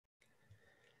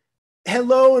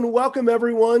Hello and welcome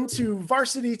everyone to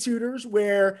Varsity Tutors,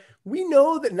 where we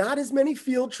know that not as many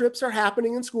field trips are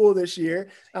happening in school this year.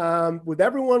 With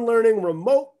everyone learning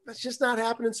remote, that's just not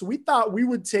happening. So we thought we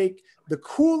would take the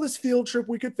coolest field trip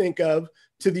we could think of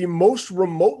to the most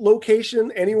remote location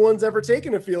anyone's ever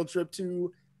taken a field trip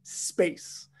to,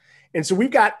 space. And so we've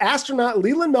got astronaut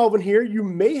Leland Melvin here. You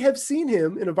may have seen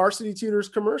him in a Varsity Tutors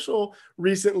commercial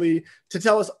recently to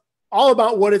tell us all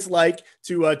about what it's like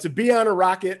to be on a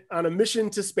rocket on a mission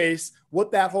to space,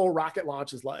 what that whole rocket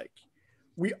launch is like.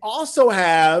 We also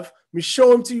have, let me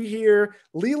show him to you here,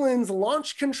 Leland's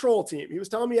launch control team. He was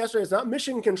telling me yesterday, it's not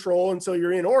mission control until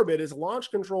you're in orbit, it's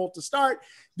launch control to start.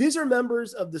 These are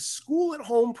members of the School at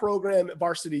Home program at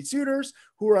Varsity Tutors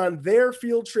who are on their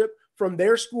field trip from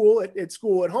their school at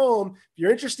School at Home. If you're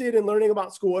interested in learning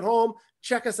about School at Home,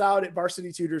 check us out at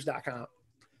varsitytutors.com.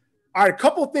 All right, a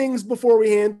couple things before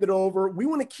we hand it over. We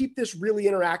want to keep this really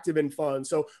interactive and fun.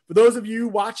 So for those of you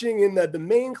watching in the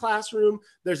main classroom,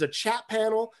 there's a chat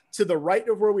panel to the right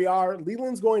of where we are.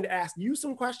 Leland's going to ask you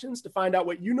some questions to find out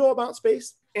what you know about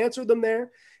space, answer them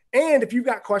there. And if you've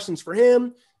got questions for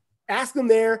him, ask them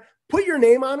there. Put your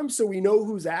name on them so we know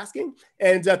who's asking.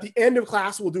 And at the end of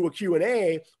class, we'll do a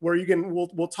Q&A where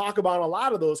we'll talk about a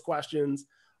lot of those questions.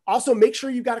 Also, make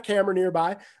sure you've got a camera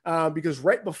nearby because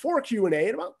right before Q&A,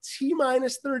 in about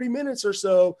T-minus 30 minutes or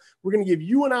so, we're going to give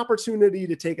you an opportunity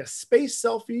to take a space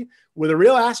selfie with a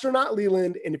real astronaut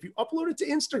Leland. And if you upload it to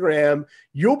Instagram,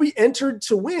 you'll be entered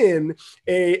to win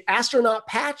an astronaut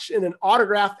patch and an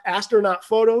autographed astronaut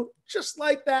photo, just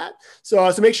like that.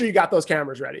 So make sure you got those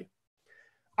cameras ready.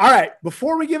 All right,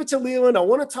 before we give it to Leland, I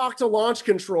want to talk to Launch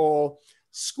Control.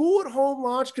 School at Home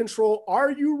Launch Control, are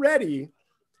you ready?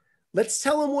 Let's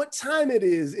tell them what time it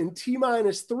is in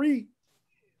T-minus 3,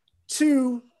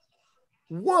 2,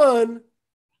 1.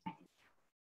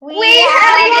 We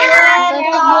have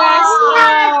liftoff.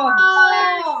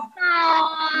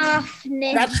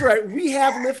 That's right. We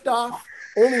have liftoff.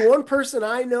 Only one person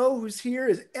I know who's here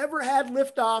has ever had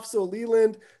liftoff. So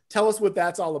Leland, tell us what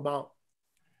that's all about.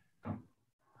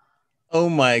 Oh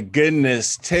my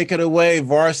goodness. Take it away,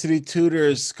 Varsity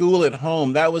Tutors, School at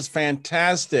Home. That was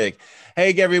fantastic.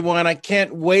 Hey, everyone, I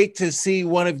can't wait to see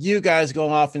one of you guys go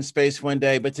off in space one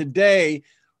day. But today,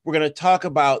 we're going to talk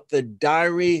about the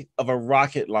diary of a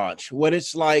rocket launch, what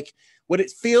it's like, what it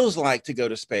feels like to go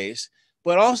to space,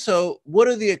 but also what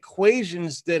are the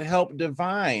equations that help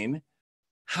define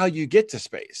how you get to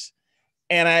space.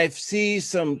 And I see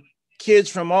some kids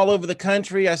from all over the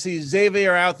country. I see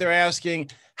Xavier out there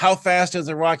asking, how fast does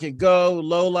a rocket go?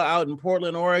 Lola out in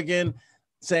Portland, Oregon,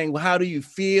 saying, well, how do you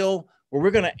feel? Well, we're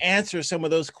going to answer some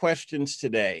of those questions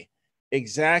today.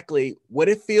 Exactly what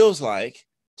it feels like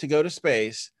to go to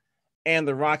space and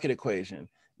the rocket equation.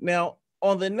 Now,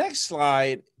 on the next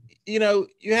slide, you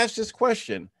ask this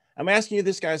question. I'm asking you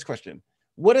this guy's question.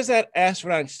 What is that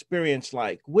astronaut experience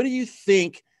like? What do you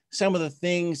think some of the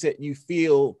things that you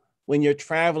feel when you're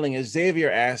traveling, as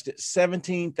Xavier asked, at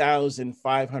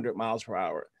 17,500 miles per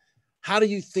hour? How do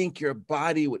you think your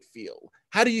body would feel?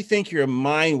 How do you think your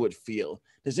mind would feel?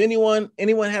 Does anyone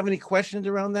have any questions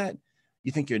around that?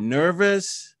 You think you're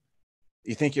nervous?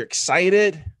 You think you're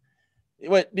excited?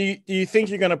 What do you think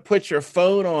you're going to put your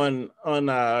phone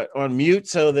on mute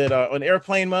so that on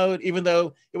airplane mode, even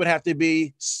though it would have to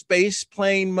be space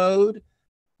plane mode?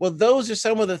 Well, those are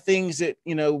some of the things that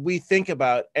we think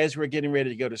about as we're getting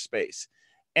ready to go to space.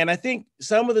 And I think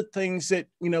some of the things that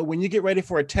when you get ready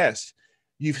for a test,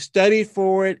 you've studied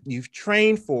for it, you've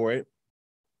trained for it.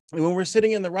 And when we're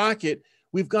sitting in the rocket,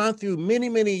 we've gone through many,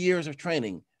 many years of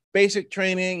training, basic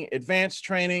training, advanced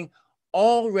training,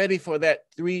 all ready for that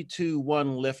 3, 2, 1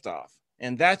 liftoff.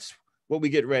 And that's what we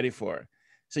get ready for.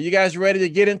 So you guys ready to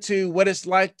get into what it's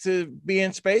like to be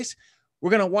in space? We're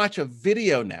going to watch a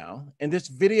video now. And this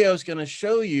video is going to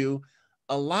show you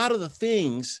a lot of the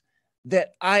things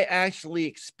that I actually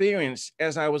experienced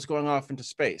as I was going off into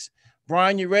space.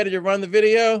 Brian, you ready to run the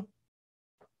video?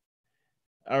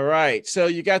 All right. So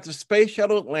you got the Space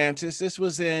Shuttle Atlantis. This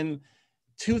was in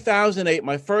 2008,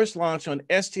 my first launch on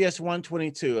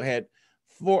STS-122. I had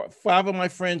 5 of my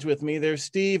friends with me. There's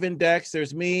Steve and Dex.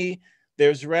 There's me.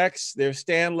 There's Rex. There's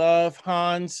Stan Love,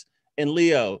 Hans, and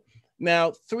Leo.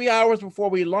 Now, 3 hours before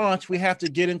we launch, we have to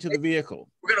get into the vehicle.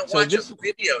 We're going to watch a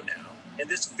video now. And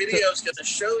this video is going to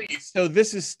show you. So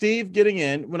this is Steve getting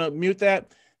in. I'm going to mute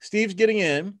that. Steve's getting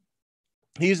in.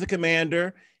 He's the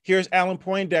commander. Here's Alan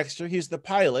Poindexter. He's the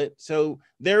pilot. So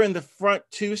they're in the front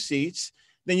 2 seats.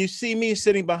 Then you see me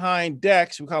sitting behind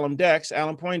Dex. We call him Dex,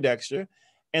 Alan Poindexter.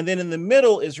 And then in the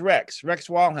middle is Rex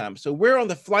Walham. So we're on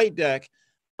the flight deck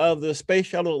of the Space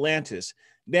Shuttle Atlantis.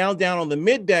 Down on the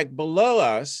mid deck below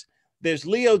us, there's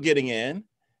Leo getting in,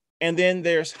 and then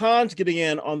there's Hans getting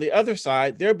in on the other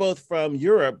side. They're both from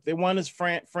Europe. One is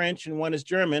French and one is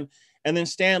German. And then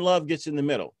Stan Love gets in the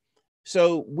middle.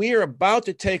 So we're about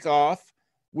to take off.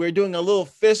 We're doing a little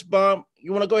fist bump.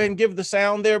 You want to go ahead and give the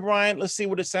sound there, Brian? Let's see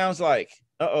what it sounds like.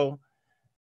 Uh-oh.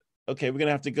 Okay, we're going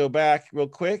to have to go back real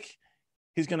quick.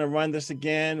 He's going to run this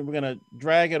again. We're going to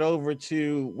drag it over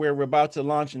to where we're about to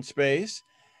launch in space.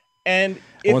 And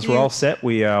once we're all set,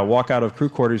 we walk out of crew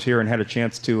quarters here and had a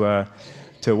chance to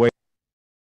wait.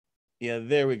 Yeah,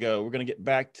 there we go. We're going to get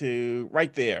back to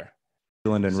right there.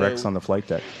 Leland and Rex on the flight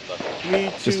deck. 3,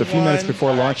 2, just a few minutes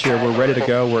before launch here, we're ready to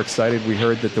go. We're excited. We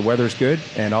heard that the weather's good,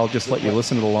 and I'll just let you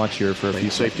listen to the launch here for a few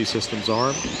safety systems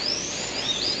armed.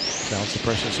 Sound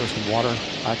suppression system water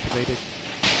activated.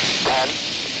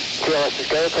 TLS is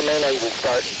go. Command engine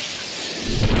start.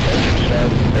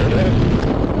 There it is.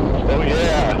 Oh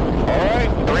yeah. All right.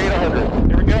 3 to 100.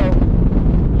 Here we go.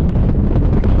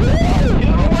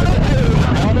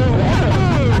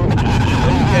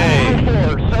 Okay.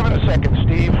 7 seconds,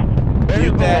 Steve.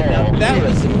 Mute that. Now, that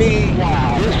was me.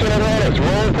 Wow. You're so right. It's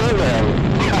rolling program.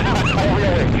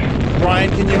 Brian,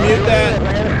 can you mute that?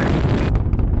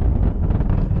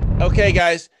 Okay,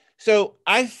 guys. So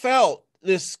I felt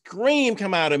this scream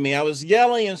come out of me. I was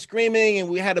yelling and screaming, and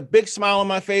we had a big smile on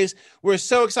my face. We were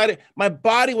so excited. My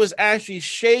body was actually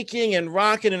shaking and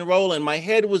rocking and rolling. My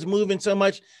head was moving so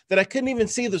much that I couldn't even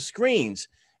see the screens.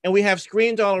 And we have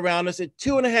screens all around us. At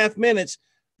 2.5 minutes,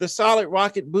 the solid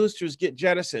rocket boosters get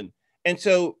jettisoned. And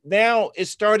so now it's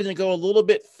starting to go a little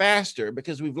bit faster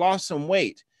because we've lost some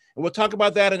weight. And we'll talk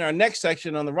about that in our next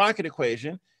section on the rocket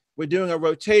equation. We're doing a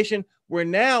rotation. We're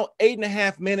now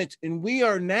 8.5 minutes, and we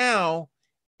are now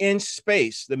in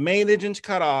space. The main engine's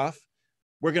cut off.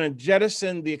 We're going to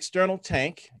jettison the external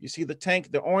tank. You see the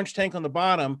tank, the orange tank on the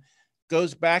bottom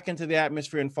goes back into the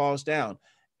atmosphere and falls down.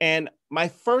 And my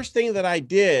first thing that I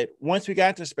did once we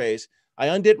got to space, I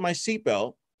undid my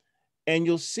seatbelt, and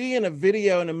you'll see in a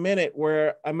video in a minute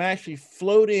where I'm actually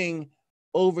floating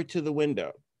over to the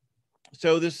window.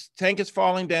 So this tank is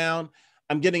falling down.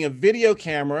 I'm getting a video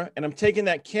camera, and I'm taking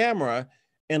that camera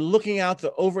and looking out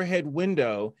the overhead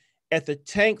window at the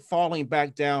tank falling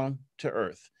back down to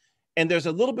Earth. And there's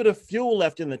a little bit of fuel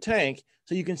left in the tank,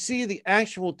 so you can see the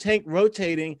actual tank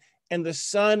rotating and the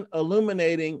sun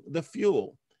illuminating the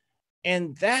fuel.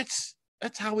 And that's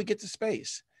how we get to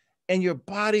space. And your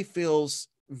body feels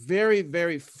very,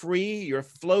 very free. You're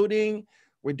floating.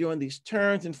 We're doing these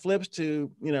turns and flips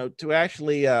to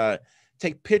actually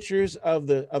take pictures of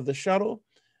the shuttle.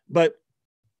 But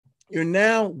you're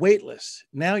now weightless.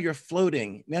 Now you're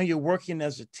floating. Now you're working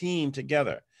as a team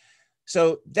together.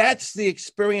 So that's the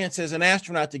experience as an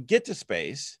astronaut to get to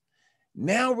space.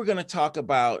 Now we're going to talk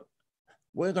about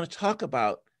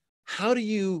how do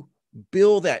you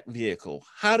build that vehicle?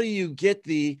 How do you get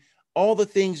all the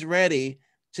things ready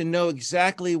to know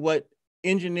exactly what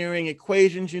engineering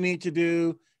equations you need to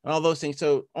do and all those things.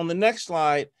 So on the next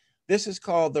slide, this is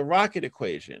called the rocket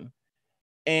equation.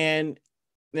 And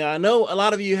now I know a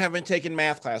lot of you haven't taken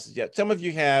math classes yet. Some of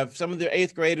you have. Some of the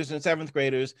 8th graders and 7th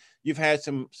graders, you've had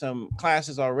some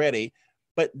classes already.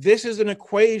 But this is an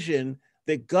equation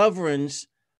that governs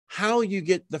how you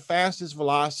get the fastest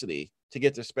velocity to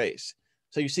get to space.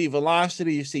 So you see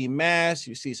velocity, you see mass,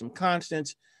 you see some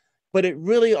constants, but it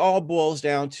really all boils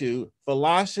down to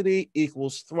velocity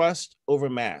equals thrust over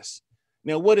mass.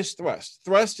 Now, what is thrust?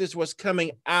 Thrust is what's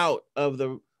coming out of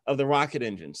the rocket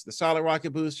engines, the solid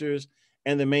rocket boosters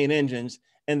and the main engines,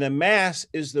 and the mass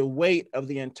is the weight of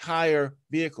the entire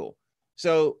vehicle.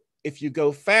 So if you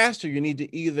go faster, you need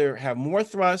to either have more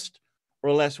thrust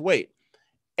or less weight.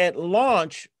 At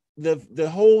launch, the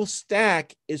whole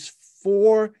stack is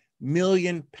 4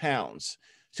 million pounds.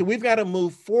 So we've got to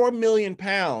move 4 million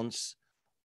pounds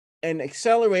and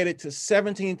accelerate it to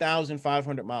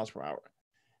 17,500 miles per hour.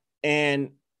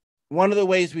 And one of the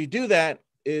ways we do that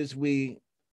is we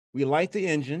light the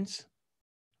engines,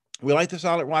 we light the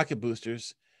solid rocket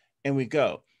boosters, and we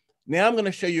go. Now I'm going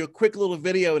to show you a quick little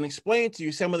video and explain to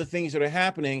you some of the things that are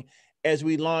happening as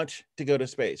we launch to go to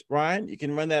space. Brian, you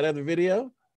can run that other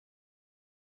video.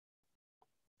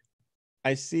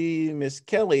 I see Miss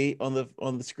Kelly on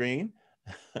the screen.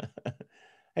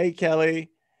 Hey,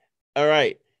 Kelly. All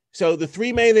right. So the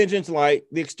 3 main engines light.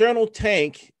 The external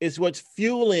tank is what's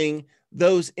fueling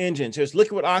those engines. There's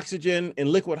liquid oxygen and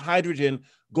liquid hydrogen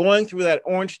going through that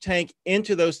orange tank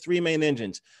into those 3 main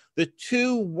engines. The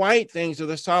 2 white things are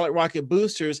the solid rocket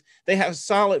boosters. They have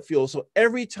solid fuel. So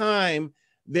every time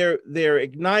they're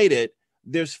ignited,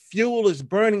 there's fuel is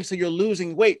burning, so you're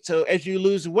losing weight. So as you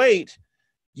lose weight,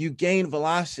 you gain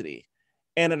velocity.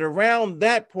 And at around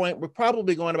that point, we're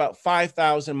probably going about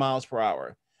 5,000 miles per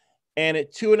hour. And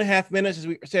at 2.5 minutes, as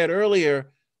we said earlier,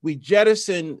 we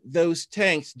jettison those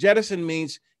tanks. Jettison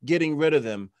means getting rid of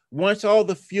them. Once all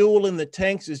the fuel in the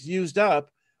tanks is used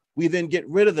up, we then get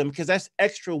rid of them because that's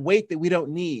extra weight that we don't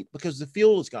need because the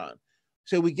fuel is gone.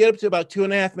 So we get up to about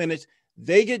 2.5 minutes.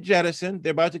 They get jettisoned.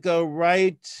 They're about to go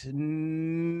right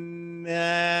now.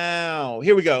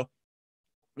 Here we go.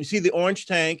 You see the orange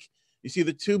tank. You see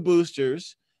the 2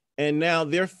 boosters. And now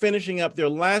they're finishing up their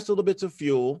last little bits of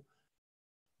fuel.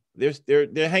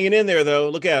 They're hanging in there, though.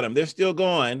 Look at them. They're still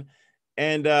going.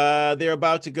 And they're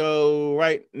about to go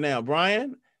right now.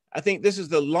 Brian, I think this is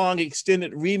the long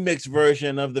extended remix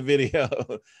version of the video.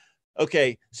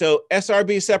 Okay, so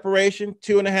SRB separation,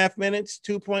 2.5 minutes,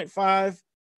 2.5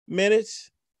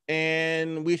 minutes,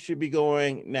 and we should be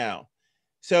going now.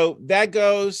 So that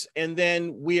goes, and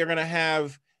then we are going to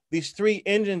have these 3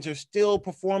 engines are still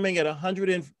performing at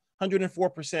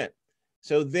 104%.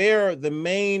 So they're the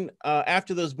main,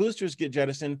 after those boosters get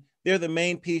jettisoned, they're the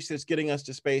main piece that's getting us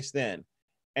to space then.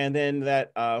 And then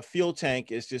that fuel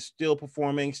tank is just still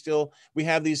performing. Still, we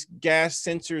have these gas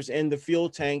sensors in the fuel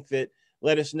tank that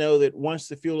let us know that once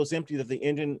the fuel is empty, that the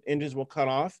engines will cut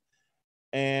off.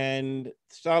 And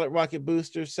solid rocket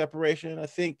booster separation, I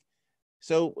think.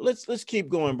 So let's keep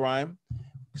going, Brian.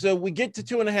 So we get to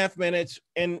 2.5 minutes.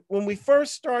 And when we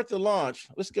first start the launch,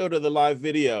 let's go to the live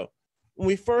video. When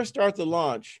we first start the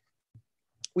launch,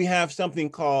 we have something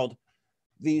called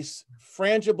these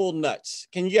frangible nuts.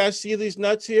 Can you guys see these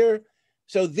nuts here?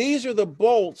 So these are the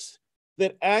bolts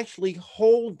that actually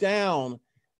hold down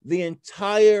the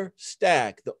entire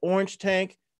stack, the orange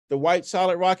tank, the white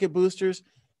solid rocket boosters,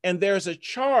 and there's a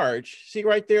charge. See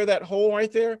right there, that hole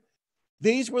right there?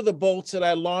 These were the bolts that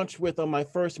I launched with on my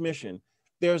first mission.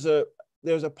 There's a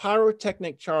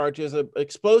pyrotechnic charge, there's an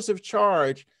explosive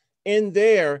charge in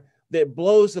there that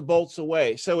blows the bolts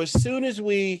away. So as soon as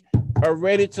we are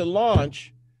ready to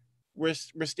launch, we're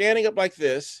standing up like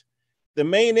this. The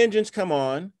main engines come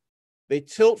on. They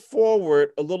tilt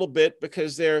forward a little bit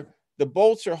because the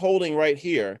bolts are holding right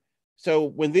here. So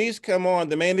when these come on,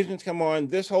 the main engines come on,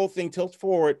 this whole thing tilts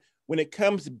forward. When it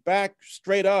comes back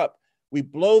straight up, we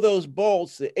blow those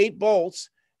bolts, the 8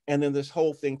 bolts, and then this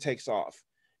whole thing takes off.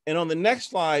 And on the next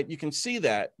slide, you can see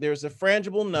that there's a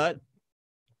frangible nut.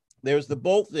 There's the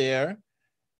bolt there.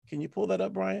 Can you pull that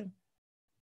up, Brian?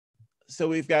 So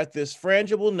we've got this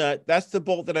frangible nut. That's the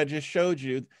bolt that I just showed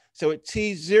you. So at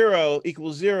T0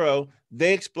 equals 0,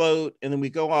 they explode and then we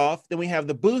go off. Then we have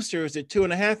the boosters at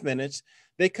 2.5 minutes.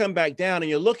 They come back down and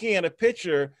you're looking at a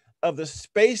picture of the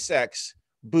SpaceX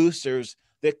boosters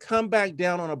that come back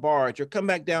down on a barge or come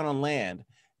back down on land.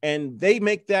 And they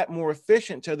make that more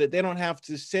efficient so that they don't have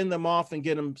to send them off and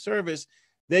get them service.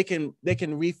 They can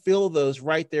refill those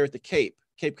right there at the Cape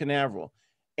Canaveral.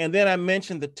 And then I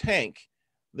mentioned the tank.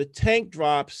 The tank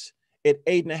drops at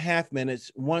 8.5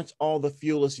 minutes once all the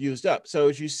fuel is used up. So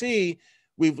as you see,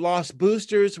 we've lost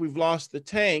boosters, we've lost the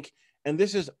tank, and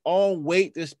this is all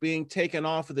weight that's being taken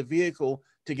off of the vehicle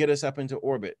to get us up into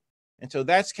orbit. And so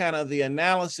that's kind of the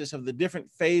analysis of the different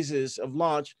phases of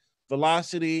launch,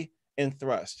 velocity and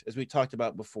thrust, as we talked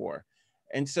about before.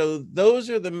 And so those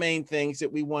are the main things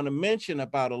that we want to mention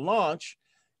about a launch.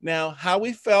 Now, how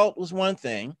we felt was one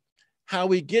thing, how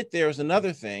we get there is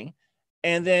another thing.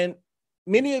 And then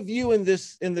many of you in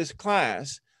this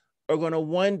class are going to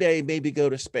one day maybe go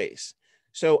to space.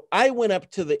 So I went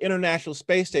up to the International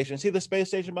Space Station. See the space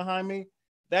station behind me?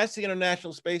 That's the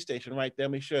International Space Station right there.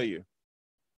 Let me show you.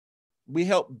 We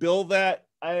helped build that.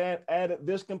 I added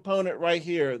this component right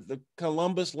here, the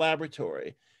Columbus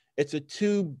Laboratory. It's a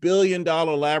 $2 billion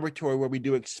laboratory where we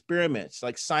do experiments,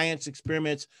 like science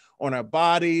experiments on our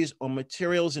bodies, on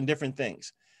materials and different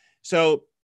things. So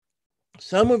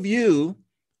some of you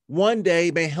one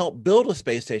day may help build a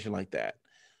space station like that.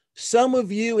 Some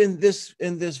of you in this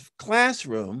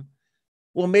classroom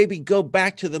will maybe go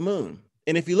back to the moon.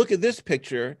 And if you look at this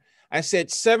picture, I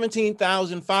said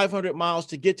 17,500 miles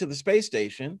to get to the space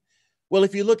station. Well,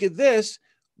 if you look at this,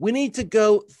 we need to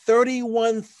go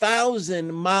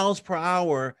 31,000 miles per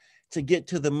hour to get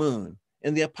to the moon.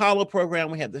 In the Apollo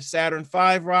program, we had the Saturn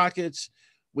V rockets.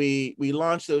 We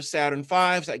launched those Saturn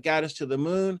Vs that got us to the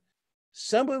moon.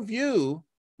 Some of you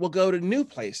will go to new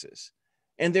places.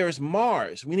 And there's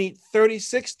Mars. We need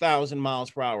 36,000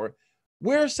 miles per hour.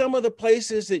 Where are some of the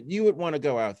places that you would want to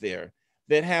go out there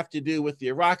that have to do with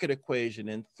the rocket equation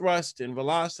and thrust and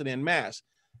velocity and mass?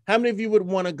 How many of you would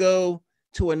want to go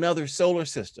to another solar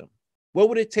system? What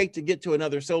would it take to get to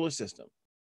another solar system?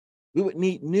 We would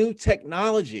need new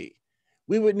technology.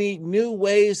 We would need new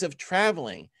ways of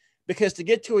traveling, because to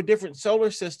get to a different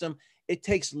solar system, it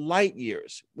takes light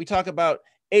years. We talk about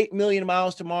 8 million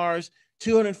miles to Mars,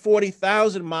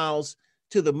 240,000 miles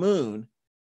to the moon.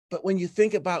 But when you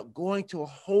think about going to a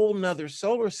whole nother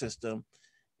solar system,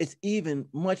 it's even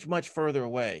much, much further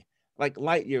away, like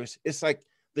light years. It's like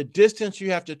the distance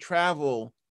you have to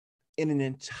travel in an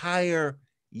entire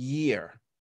year.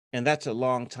 And that's a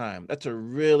long time. That's a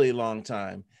really long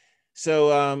time.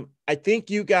 So I think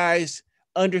you guys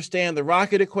understand the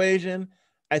rocket equation.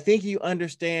 I think you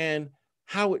understand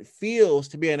how it feels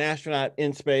to be an astronaut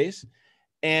in space.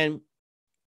 And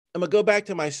I'm gonna go back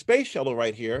to my space shuttle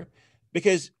right here,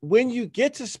 because when you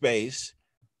get to space,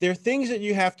 there are things that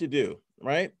you have to do,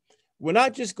 right? We're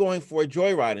not just going for a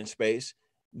joyride in space.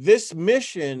 This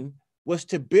mission was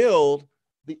to build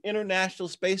the International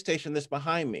Space Station that's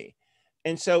behind me.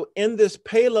 And so in this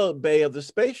payload bay of the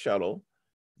space shuttle,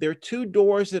 there are 2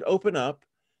 doors that open up.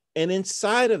 And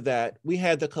inside of that, we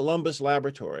had the Columbus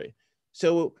Laboratory.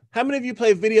 So how many of you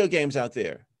play video games out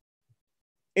there?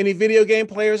 Any video game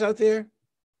players out there?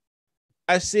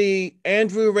 I see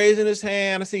Andrew raising his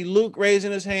hand. I see Luke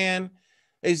raising his hand.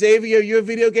 Hey, Xavier, you're a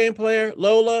video game player?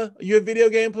 Lola, you're a video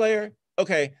game player?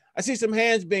 Okay, I see some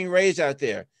hands being raised out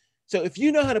there. So if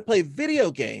you know how to play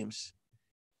video games,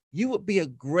 you would be a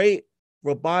great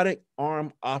robotic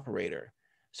arm operator.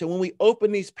 So when we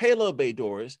open these payload bay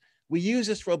doors, we use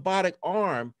this robotic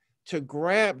arm to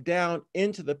grab down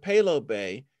into the payload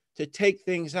bay to take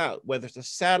things out, whether it's a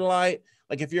satellite,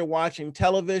 like if you're watching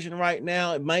television right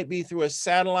now, it might be through a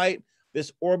satellite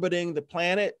that's orbiting the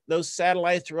planet. Those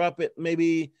satellites are up at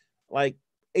maybe like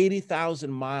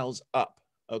 80,000 miles up,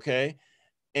 okay?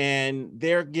 And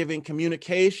they're giving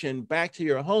communication back to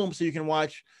your home so you can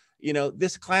watch, you know,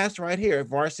 this class right here,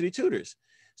 Varsity Tutors.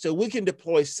 So we can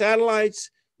deploy satellites,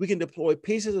 we can deploy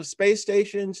pieces of space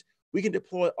stations, we can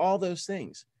deploy all those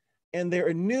things. And there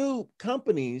are new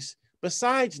companies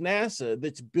besides NASA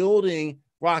that's building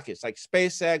rockets like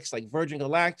SpaceX, like Virgin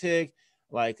Galactic,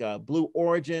 like Blue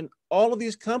Origin. All of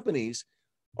these companies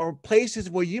are places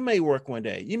where you may work one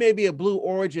day. You may be a Blue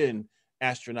Origin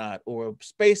astronaut or a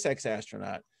SpaceX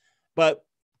astronaut, but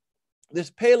this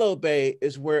payload bay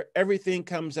is where everything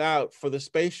comes out for the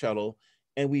space shuttle,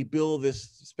 and we build this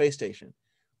space station.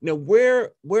 Now,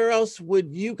 where else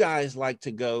would you guys like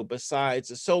to go besides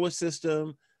the solar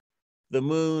system, the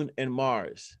moon, and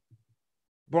Mars?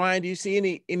 Brian, do you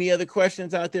see any other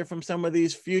questions out there from some of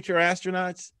these future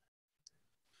astronauts?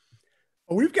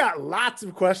 We've got lots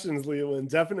of questions, Leland,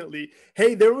 definitely.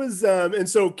 Hey, there was, and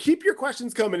so keep your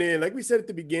questions coming in. Like we said at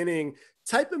the beginning,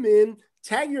 type them in,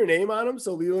 tag your name on them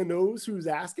so Leland knows who's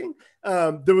asking.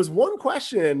 There was one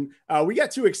question, we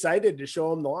got too excited to show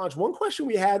them the launch. One question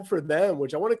we had for them,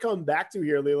 which I want to come back to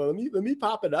here, Leland. Let me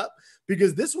pop it up,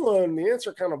 because this one, the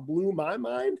answer kind of blew my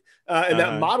mind. And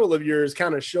that model of yours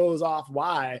kind of shows off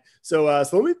why. So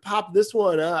let me pop this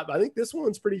one up. I think this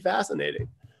one's pretty fascinating.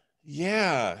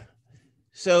 Yeah.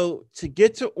 So to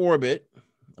get to orbit,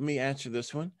 let me answer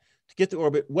this one. To get to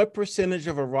orbit, what percentage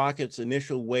of a rocket's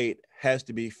initial weight has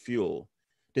to be fuel?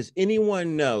 Does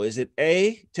anyone know? Is it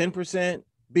A, 10%,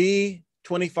 B,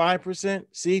 25%,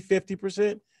 C,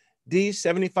 50%, D,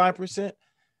 75%,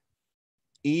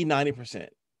 E, 90%?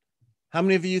 How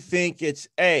many of you think it's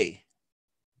A,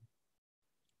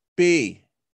 B,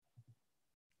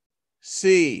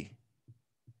 C,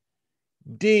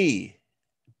 D,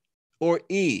 or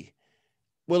E?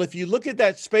 Well, if you look at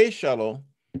that space shuttle,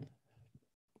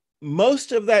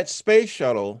 most of that space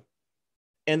shuttle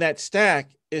and that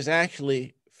stack is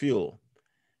actually fuel.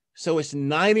 So it's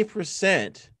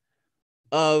 90%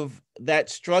 of that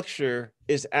structure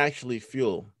is actually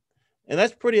fuel. And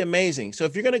that's pretty amazing. So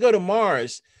if you're going to go to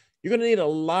Mars, you're going to need a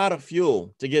lot of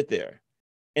fuel to get there.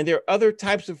 And there are other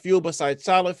types of fuel besides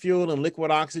solid fuel and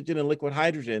liquid oxygen and liquid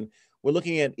hydrogen. We're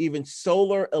looking at even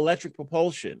solar electric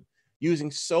propulsion,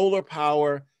 using solar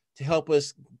power to help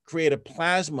us create a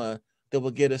plasma that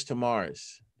will get us to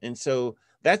Mars. And so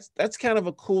that's kind of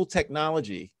a cool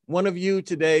technology. One of you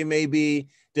today may be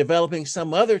developing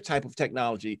some other type of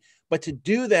technology, but to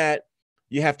do that,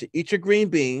 you have to eat your green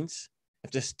beans, you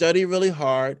have to study really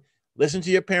hard, listen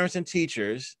to your parents and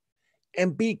teachers,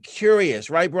 and be curious,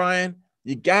 right, Brian?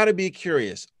 You got to be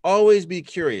curious. Always be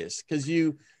curious, because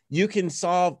you can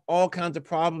solve all kinds of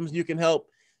problems. You can help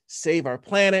save our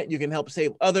planet. You can help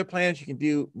save other planets. You can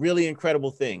do really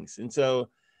incredible things. And so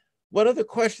what other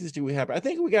questions do we have? I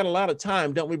think we got a lot of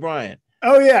time, don't we, Brian?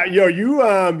 Oh yeah,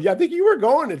 I think you were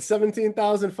going at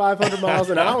 17,500 miles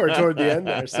an hour toward the end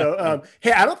there. So,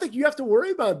 hey, I don't think you have to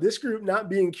worry about this group not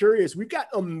being curious. We've got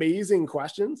amazing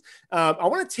questions. I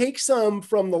want to take some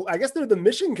from I guess they're the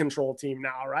mission control team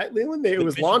now, right, Leland? It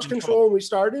was launch control when we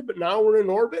started, but now we're in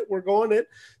orbit. We're going at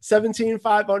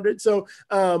 17,500. So,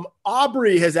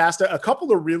 Aubrey has asked a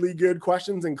couple of really good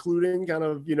questions, including kind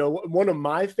of, one of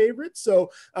my favorites. So,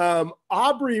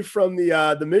 Aubrey from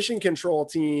the mission control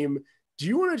team, do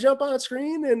you want to jump on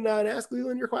screen and ask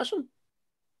Leland your question?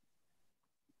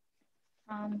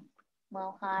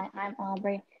 Well, hi, I'm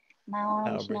Aubrey. I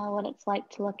want to know what it's like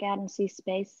to look out and see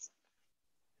space.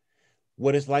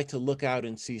 What it's like to look out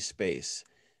and see space.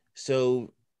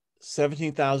 So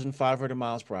 17,500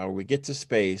 miles per hour, we get to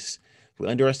space, we're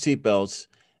under our seatbelts,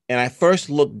 and I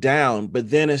first looked down, but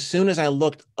then as soon as I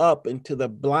looked up into the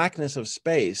blackness of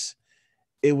space,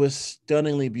 it was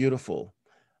stunningly beautiful.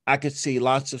 I could see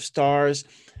lots of stars.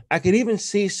 I could even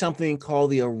see something called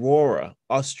the aurora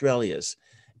australis.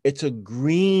 It's a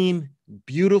green,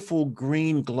 beautiful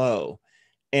green glow.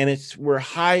 And it's where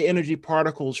high energy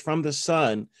particles from the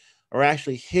sun are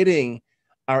actually hitting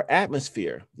our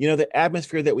atmosphere, the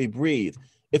atmosphere that we breathe.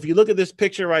 If you look at this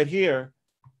picture right here,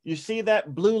 you see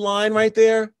that blue line right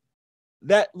there?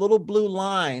 That little blue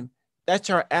line,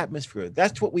 that's our atmosphere.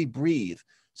 That's what we breathe.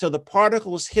 So the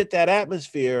particles hit that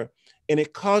atmosphere and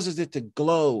it causes it to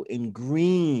glow in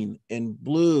green and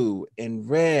blue and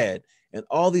red and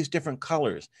all these different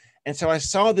colors. And so I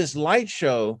saw this light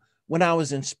show when I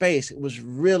was in space. It was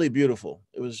really beautiful.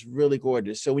 It was really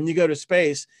gorgeous. So when you go to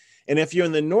space, and if you're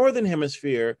in the northern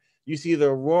hemisphere, you see the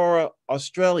aurora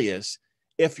australis.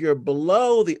 If you're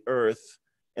below the Earth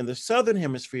in the southern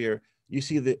hemisphere, you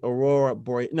see the aurora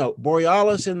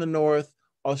borealis in the north,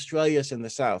 australis in the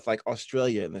south, like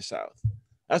Australia in the south.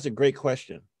 That's a great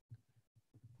question.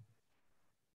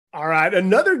 All right,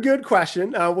 another good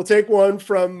question. We'll take one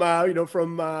from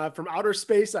from outer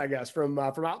space, I guess, from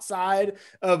outside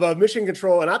of mission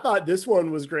control. And I thought this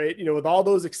one was great. With all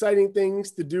those exciting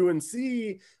things to do and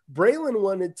see, Braylon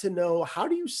wanted to know, how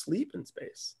do you sleep in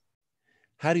space?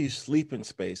 How do you sleep in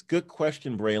space? Good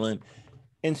question, Braylon.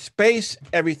 In space,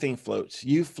 everything floats.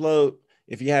 You float.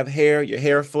 If you have hair, your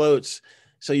hair floats.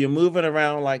 So you're moving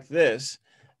around like this,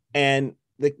 and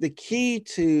the key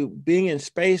to being in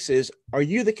space is, are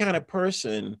you the kind of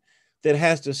person that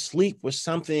has to sleep with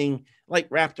something like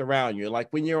wrapped around you? Like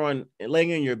when you're laying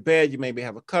in your bed, you maybe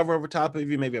have a cover over top of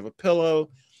you, maybe have a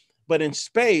pillow. But in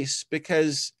space,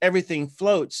 because everything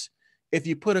floats, if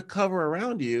you put a cover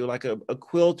around you, like a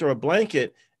quilt or a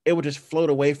blanket, it will just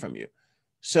float away from you.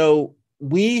 So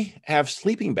we have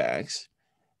sleeping bags,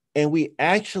 and we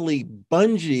actually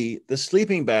bungee the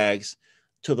sleeping bags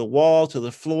to the wall, to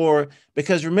the floor,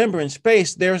 because remember, in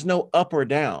space, there's no up or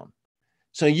down.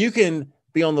 So you can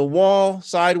be on the wall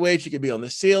sideways, you can be on the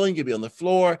ceiling, you can be on the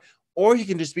floor, or you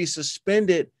can just be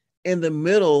suspended in the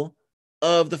middle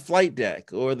of the flight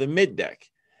deck or the mid deck.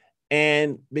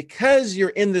 And because you're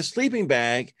in the sleeping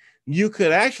bag, you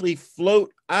could actually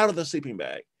float out of the sleeping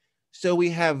bag. So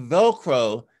we have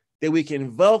Velcro that we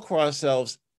can Velcro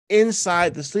ourselves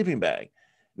inside the sleeping bag.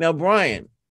 Now, Brian,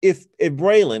 if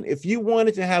Braylon, if you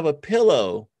wanted to have a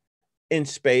pillow in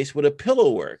space, would a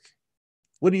pillow work?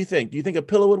 What do you think? Do you think a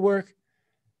pillow would work?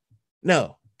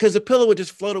 No, because a pillow would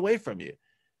just float away from you.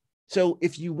 So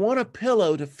if you want a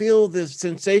pillow to feel the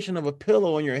sensation of a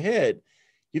pillow on your head,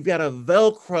 you've got to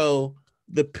Velcro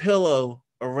the pillow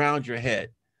around your head.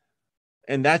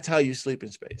 And that's how you sleep in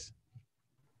space.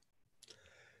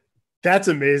 That's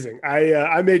amazing.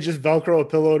 I may just Velcro a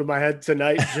pillow to my head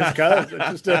tonight just because,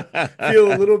 just to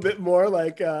feel a little bit more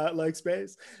like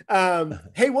space.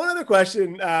 Hey, one other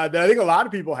question that I think a lot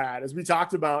of people had, as we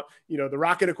talked about, the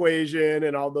rocket equation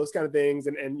and all those kind of things,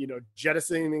 and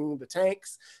jettisoning the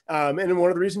tanks, and one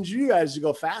of the reasons you guys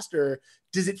go faster.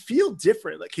 Does it feel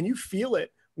different? Like, can you feel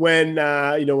it when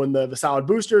when the solid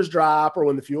boosters drop or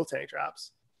when the fuel tank drops?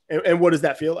 And what does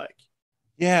that feel like?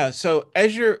 Yeah. So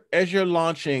as you're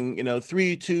launching,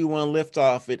 3, 2, 1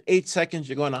 liftoff, at 8 seconds,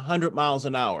 you're going 100 miles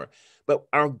an hour. But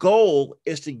our goal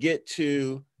is to get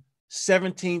to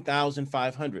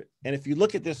 17,500. And if you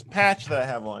look at this patch that I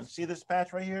have on, see this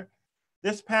patch right here?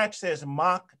 This patch says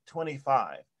Mach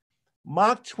 25.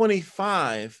 Mach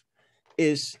 25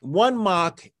 is 1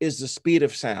 Mach is the speed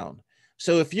of sound.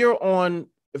 So if you're on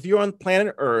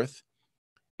planet Earth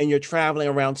and you're traveling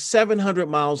around 700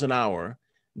 miles an hour,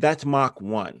 that's Mach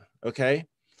 1, okay?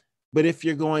 But if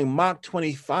you're going Mach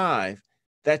 25,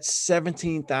 that's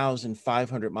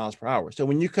 17,500 miles per hour. So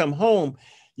when you come home,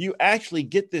 you actually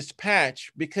get this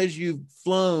patch because you've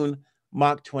flown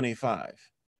Mach 25.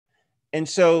 And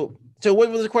so what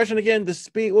was the question again? The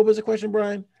speed, what was the question,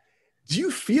 Brian? Do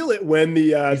you feel it when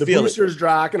the boosters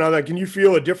drop and all that? Can you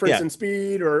feel a difference in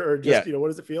speed or just, what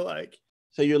does it feel like?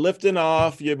 So you're lifting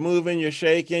off, you're moving, you're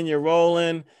shaking, you're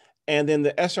rolling. And then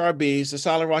the SRBs, the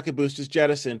solid rocket boosters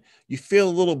jettison, you feel a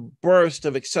little burst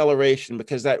of acceleration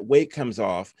because that weight comes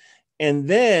off. And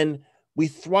then we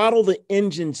throttle the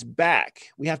engines back.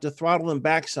 We have to throttle them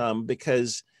back some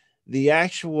because the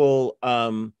actual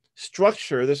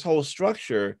structure, this whole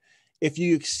structure, if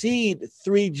you exceed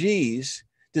 3 Gs,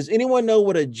 does anyone know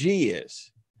what a G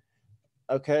is?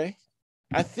 Okay.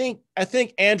 I think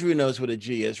Andrew knows what a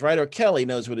G is, right? Or Kelly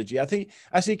knows what a G.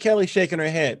 I see Kelly shaking her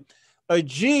head. A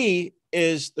G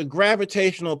is the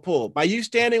gravitational pull. By you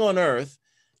standing on Earth,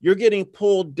 you're getting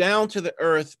pulled down to the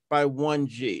Earth by 1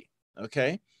 G.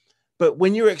 Okay. But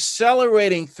when you're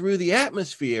accelerating through the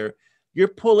atmosphere, you're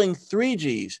pulling 3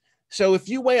 Gs. So if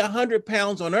you weigh 100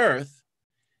 pounds on Earth,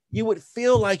 you would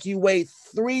feel like you weigh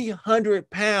 300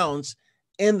 pounds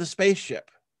in the spaceship.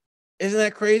 Isn't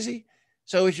that crazy?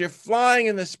 So as you're flying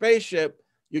in the spaceship,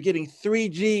 you're getting 3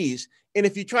 Gs. And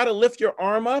if you try to lift your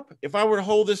arm up, if I were to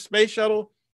hold this space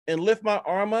shuttle and lift my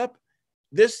arm up,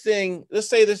 this thing, let's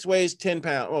say this weighs 10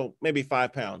 pounds, well, maybe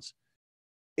 5 pounds.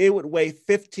 It would weigh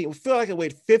 15, it would feel like it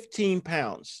weighed 15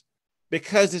 pounds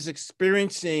because it's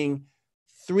experiencing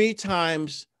 3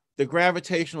 times the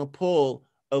gravitational pull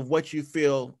of what you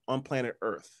feel on planet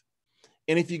Earth.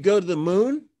 And if you go to the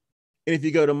moon, and if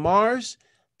you go to Mars,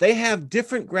 they have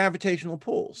different gravitational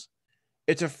pulls.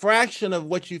 It's a fraction of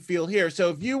what you feel here. So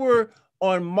if you were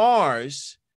on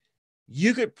Mars,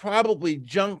 you could probably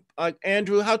jump, like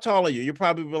Andrew, how tall are you? You're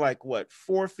probably like, what,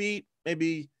 4 feet,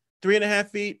 maybe 3.5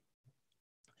 feet?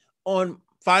 On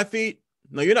 5 feet?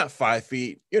 No, you're not 5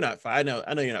 feet. You're not 5.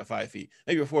 I know you're not 5 feet.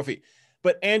 Maybe you're 4 feet.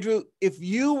 But Andrew, if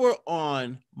you were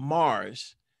on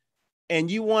Mars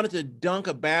and you wanted to dunk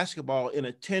a basketball in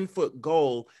a 10-foot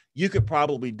goal, you could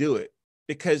probably do it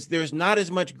because there's not as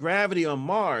much gravity on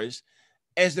Mars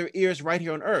as there is right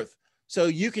here on Earth. So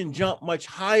you can jump much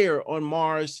higher on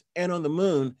Mars and on the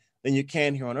moon than you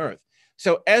can here on Earth.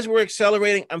 So as we're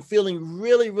accelerating, I'm feeling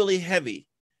really, really heavy.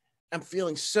 I'm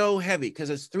feeling so heavy because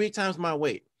it's 3 times my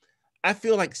weight. I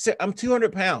feel like I'm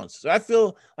 200 pounds. So I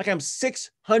feel like I'm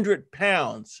 600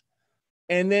 pounds.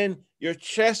 And then your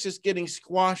chest is getting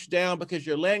squashed down because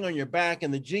you're laying on your back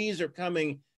and the G's are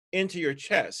coming into your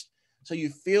chest. So you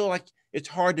feel like it's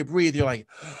hard to breathe. You're like,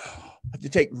 have to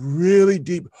take really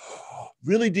deep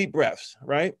breaths,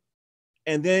 right?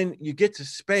 And then you get to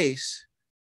space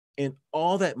and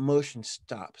all that motion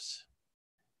stops.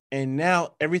 And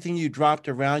now everything you dropped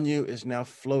around you is now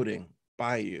floating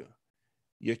by you.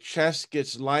 Your chest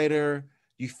gets lighter.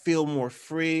 You feel more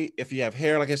free. If you have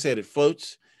hair, like I said, it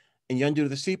floats and you undo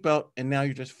the seatbelt and now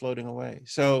you're just floating away.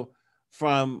 So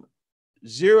from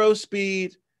 0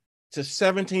 speed to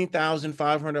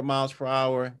 17,500 miles per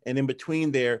hour. And in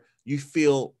between there, you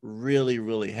feel really,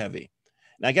 really heavy.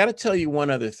 Now I got to tell you one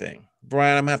other thing,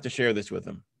 Brian, I'm gonna have to share this with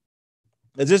him.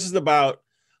 This is about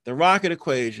the rocket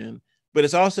equation, but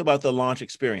it's also about the launch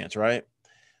experience, right?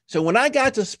 So when I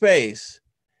got to space,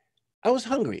 I was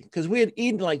hungry because we had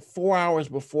eaten like 4 hours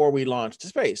before we launched to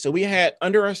space. So we had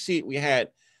under our seat, we had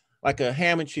like a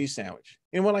ham and cheese sandwich.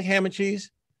 Anyone like ham and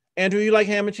cheese? Andrew, you like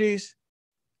ham and cheese?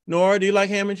 Nora, do you like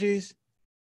ham and cheese?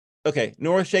 Okay,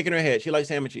 Nora's shaking her head. She likes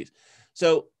ham and cheese.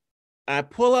 So I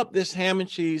pull up this ham and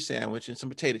cheese sandwich and some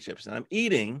potato chips, and I'm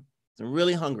eating. I'm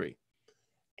really hungry.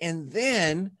 And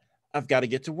then I've got to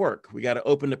get to work. We got to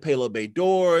open the payload bay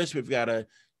doors. We've got to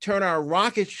turn our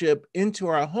rocket ship into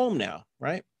our home now,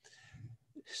 right?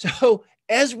 So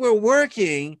as we're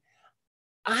working,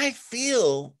 I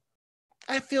feel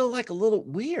like a little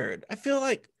weird. I feel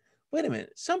like, wait a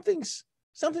minute, something's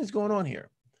going on here.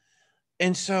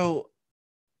 And so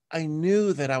I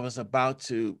knew that I was about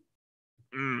to,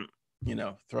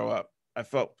 throw up. I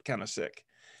felt kind of sick.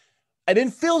 I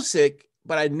didn't feel sick,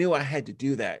 but I knew I had to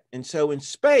do that. And so in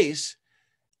space,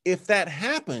 if that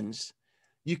happens,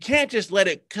 you can't just let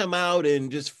it come out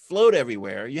and just float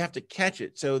everywhere. You have to catch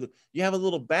it. So you have a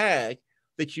little bag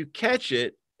that you catch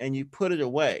it and you put it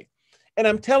away. And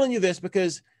I'm telling you this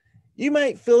because you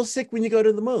might feel sick when you go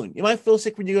to the moon. You might feel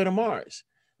sick when you go to Mars,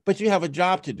 but you have a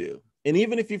job to do. And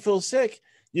even if you feel sick,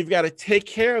 you've got to take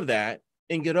care of that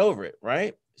and get over it,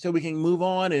 right? So we can move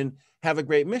on and have a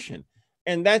great mission.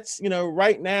 And that's,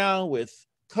 right now with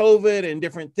COVID and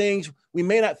different things, we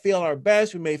may not feel our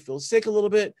best. We may feel sick a little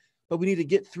bit, but we need to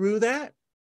get through that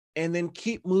and then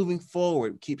keep moving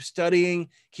forward, keep studying,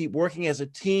 keep working as a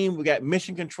team. We got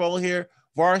mission control here,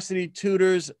 Varsity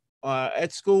Tutors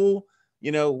at school.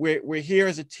 We're here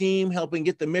as a team helping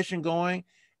get the mission going.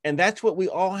 And that's what we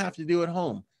all have to do at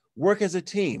home. Work as a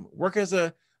team, work as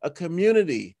a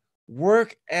community,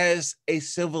 work as a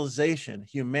civilization,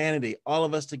 humanity, all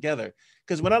of us together.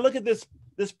 Because when I look at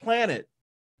this planet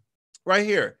right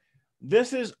here,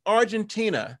 this is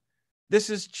Argentina, this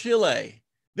is Chile,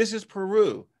 this is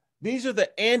Peru. These are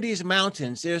the Andes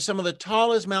Mountains. They're some of the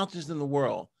tallest mountains in the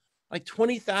world, like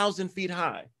 20,000 feet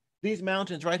high. These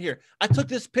mountains right here. I took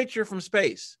this picture from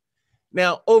space.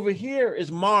 Now, over here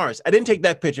is Mars. I didn't take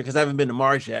that picture because I haven't been to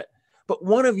Mars yet. But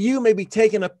one of you may be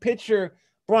taking a picture,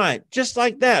 Brian, just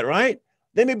like that, right?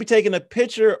 They may be taking a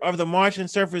picture of the Martian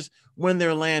surface when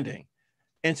they're landing.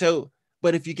 And so,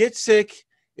 but if you get sick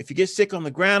on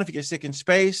the ground, if you get sick in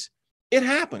space, it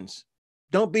happens.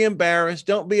 Don't be embarrassed.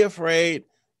 Don't be afraid.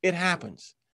 It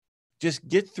happens. Just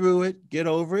get through it, get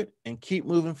over it, and keep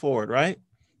moving forward, right?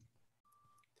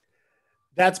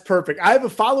 That's perfect. I have a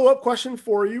follow-up question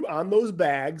for you on those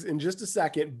bags in just a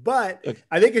second, but Okay.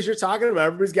 I think as you're talking about,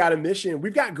 everybody's got a mission.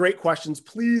 We've got great questions.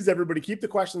 Please, everybody, keep the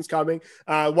questions coming.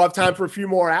 We'll have time for a few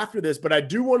more after this, but I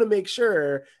do want to make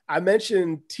sure I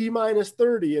mentioned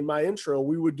T-30 in my intro.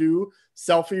 We would do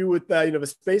selfie with the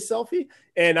space selfie,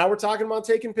 and now we're talking about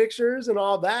taking pictures and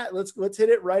all that. Let's hit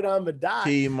it right on the dot.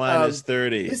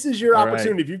 T-30. This is your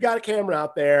opportunity. Right. If you've got a camera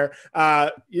out there,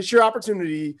 it's your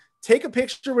opportunity. Take a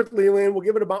picture with Leland. We'll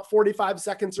give it about 45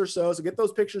 seconds or so. So get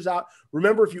those pictures out.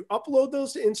 Remember, if you upload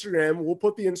those to Instagram, we'll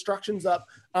put the instructions up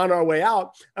on our way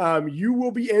out. You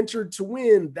will be entered to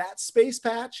win that space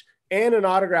patch and an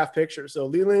autographed picture. So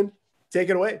Leland, take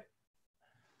it away.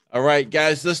 All right,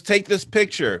 guys, let's take this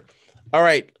picture. All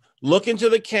right, look into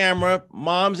the camera.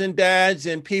 Moms and dads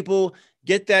and people,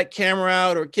 get that camera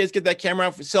out, or kids, get that camera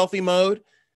out for selfie mode.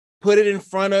 Put it in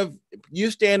front of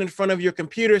you, stand in front of your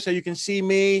computer so you can see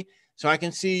me, so I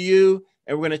can see you.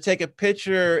 And we're going to take a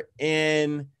picture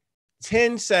in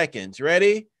 10 seconds.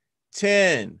 Ready?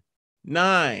 10,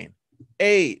 9,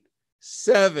 8,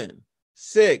 7,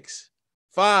 6,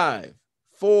 5,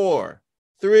 4,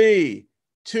 3,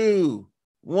 2,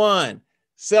 1.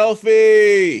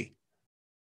 Selfie.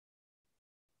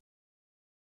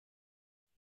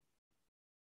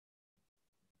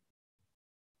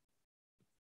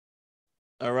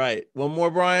 All right. One more,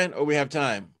 Brian, or we have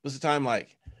time? What's the time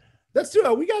like? Let's do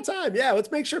it. We got time. Yeah, let's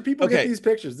make sure people get these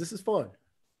pictures. This is fun.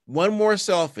 One more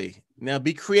selfie. Now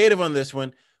be creative on this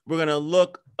one. We're going to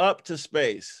look up to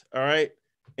space, all right?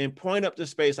 And point up to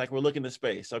space like we're looking to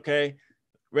space, okay?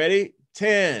 Ready?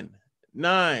 10,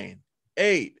 9,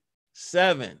 8,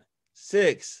 7,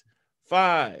 6,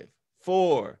 5,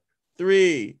 4,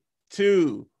 3,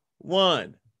 2,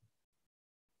 1.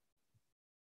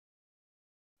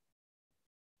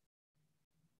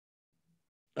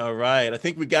 All right. I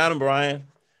think we got him, Brian.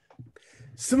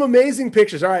 Some amazing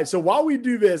pictures. All right. So while we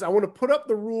do this, I want to put up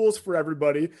the rules for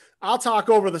everybody. I'll talk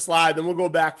over the slide, then we'll go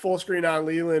back full screen on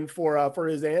Leland for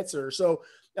his answer. So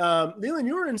Leland,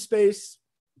 you were in space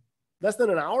less than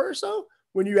an hour or so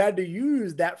when you had to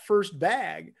use that first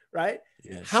bag, right?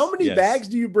 Yes. How many bags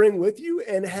do you bring with you?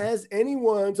 And has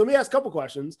anyone, so let me ask a couple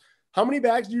questions. How many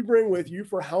bags do you bring with you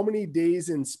for how many days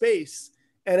in space?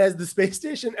 And has the space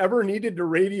station ever needed to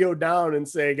radio down and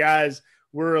say, guys,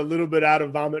 we're a little bit out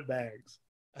of vomit bags?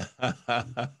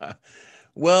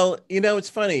 Well, it's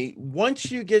funny.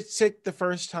 Once you get sick the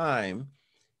first time,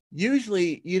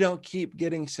 usually you don't keep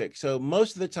getting sick. So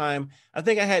most of the time, I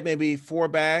think I had maybe 4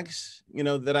 bags,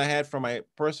 that I had for my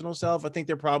personal self. I think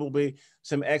there are probably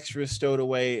some extras stowed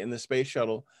away in the space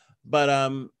shuttle. But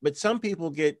some people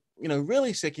get,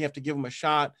 really sick. You have to give them a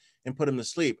shot and put them to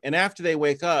sleep. And after they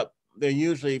wake up, they're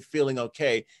usually feeling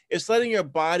okay. It's letting your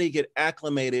body get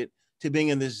acclimated to being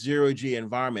in this zero-G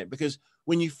environment. Because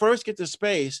when you first get to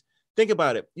space, think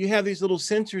about it. You have these little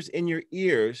sensors in your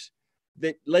ears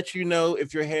that let you know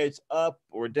if your head's up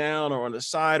or down or on the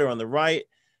side or on the right.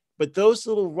 But those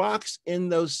little rocks in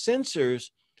those sensors,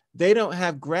 they don't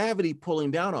have gravity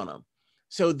pulling down on them.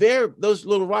 So those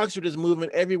little rocks are just moving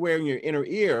everywhere in your inner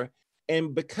ear.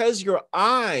 And because your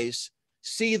eyes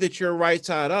see that you're right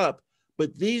side up,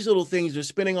 but these little things are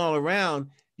spinning all around,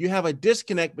 you have a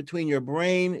disconnect between your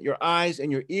brain, your eyes,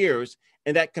 and your ears,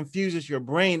 and that confuses your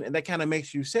brain, and that kind of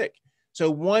makes you sick.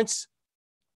 So once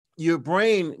your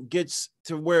brain gets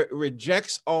to where it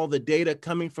rejects all the data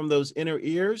coming from those inner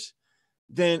ears,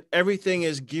 then everything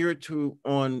is geared to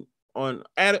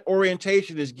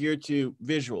orientation is geared to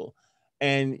visual,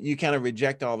 and you kind of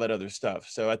reject all that other stuff.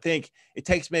 So I think it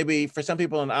takes maybe for some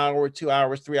people an hour, 2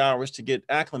 hours, 3 hours to get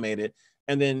acclimated,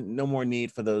 and then no more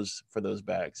need for those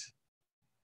bags.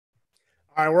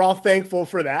 All right, we're all thankful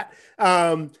for that.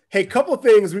 Hey, couple of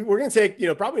things. We're going to take,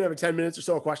 probably another 10 minutes or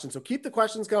so of questions. So keep the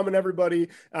questions coming, everybody.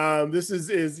 This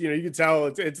is you can tell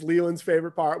it's Leland's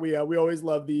favorite part. We always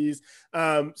love these.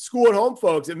 School at home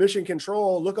folks at Mission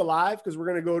Control, look alive because we're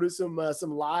going to go to some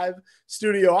live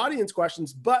studio audience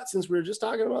questions. But since we were just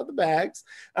talking about the bags,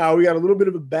 we got a little bit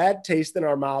of a bad taste in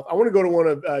our mouth. I want to go to one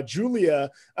of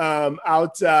Julia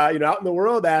out in the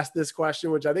world asked this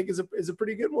question, which I think is a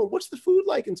pretty good one. What's the food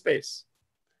like in space?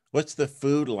 What's the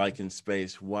food like in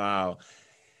space? Wow.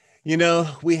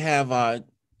 We have,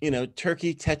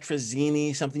 turkey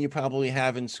tetrazzini, something you probably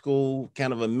have in school,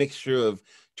 kind of a mixture of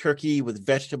turkey with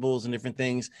vegetables and different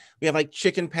things. We have like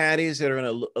chicken patties that are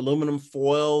in aluminum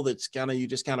foil that's you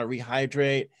just kind of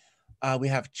rehydrate. We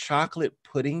have chocolate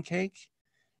pudding cake.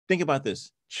 Think about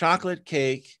this, chocolate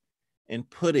cake and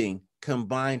pudding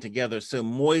combined together. So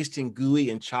moist and gooey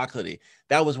and chocolatey.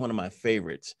 That was one of my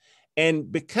favorites.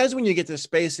 And because when you get to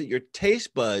space that your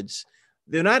taste buds,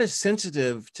 they're not as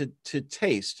sensitive to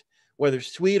taste, whether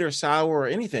sweet or sour or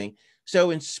anything.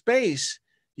 So in space,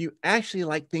 you actually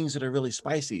like things that are really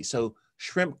spicy. So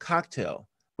shrimp cocktail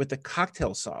with the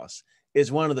cocktail sauce is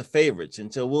one of the favorites.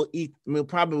 And so we'll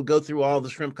probably go through all the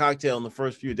shrimp cocktail in the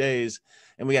first few days.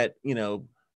 And we got,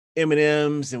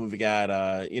 M&Ms and we've got,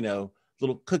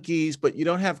 little cookies, but you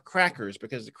don't have crackers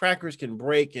because the crackers can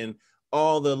break and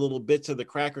all the little bits of the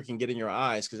cracker can get in your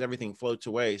eyes because everything floats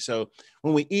away. So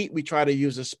when we eat, we try to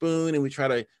use a spoon and we try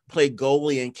to play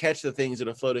goalie and catch the things that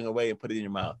are floating away and put it in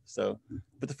your mouth.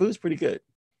 But the food's pretty good.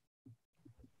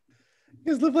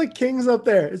 You guys live like kings up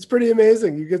there. It's pretty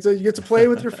amazing. You get to play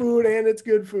with your food and it's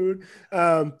good food.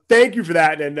 Thank you for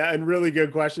that. And really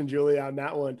good question, Julia, on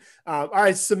that one. All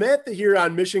right. Samantha here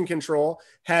on Mission Control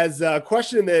has a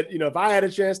question that, if I had a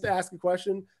chance to ask a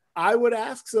question, I would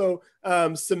ask. So,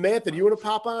 Samantha, do you want to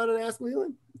pop on and ask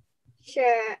Leland?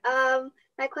 Sure.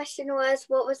 My question was,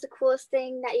 what was the coolest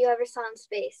thing that you ever saw in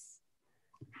space?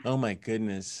 Oh my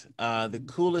goodness. The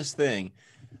coolest thing.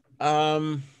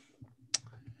 I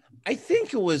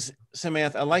think it was,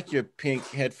 Samantha, I like your pink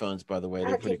headphones, by the way.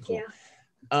 They're pretty cool.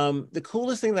 The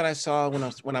coolest thing that I saw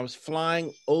when I was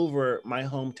flying over my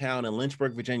hometown in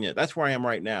Lynchburg, Virginia, that's where I am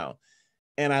right now.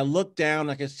 And I looked down,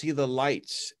 I could see the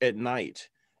lights at night.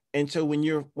 And so when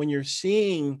you're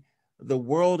seeing the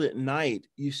world at night,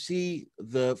 you see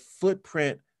the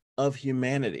footprint of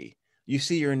humanity. You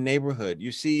see your neighborhood,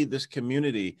 you see this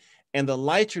community, and the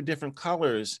lights are different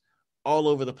colors all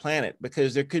over the planet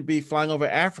because there could be flying over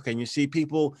Africa and you see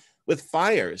people with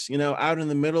fires, out in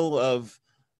the middle of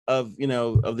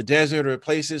the desert or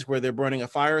places where they're burning a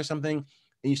fire or something,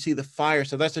 and you see the fire.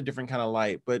 So that's a different kind of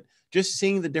light. But just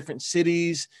seeing the different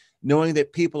cities, knowing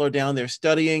that people are down there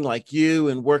studying like you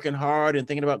and working hard and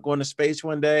thinking about going to space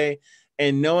one day,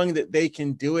 and knowing that they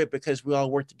can do it because we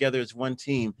all work together as one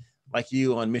team, like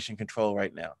you on Mission Control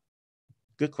right now.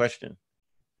 Good question.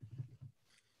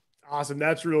 Awesome.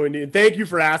 That's really neat. Thank you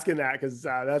for asking that because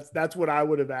that's what I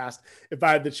would have asked if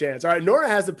I had the chance. All right. Nora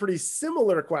has a pretty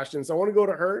similar question. So I want to go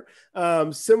to her.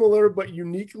 Similar, but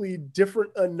uniquely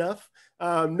different enough.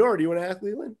 Nora, do you want to ask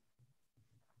Leland?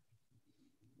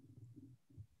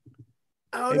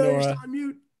 Oh, hey, no, Nora. you're still on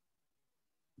mute.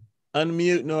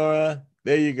 Unmute, Nora.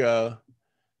 There you go.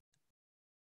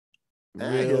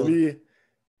 Let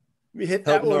me hit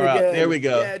that one Nora again. Out. There we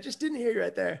go. Yeah, just didn't hear you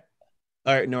right there.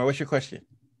 All right, Nora, what's your question?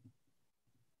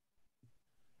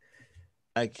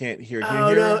 I can't hear.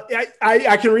 No,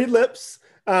 I can read lips.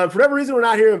 For whatever reason, we're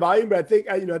not hearing volume, but I think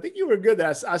you were good.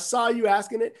 That I saw you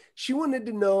asking it. She wanted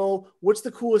to know what's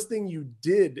the coolest thing you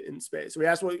did in space. So we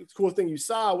asked what the coolest thing you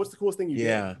saw. What's the coolest thing you did?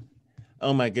 Yeah.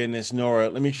 Oh my goodness, Nora,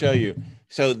 let me show you.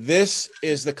 So this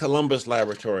is the Columbus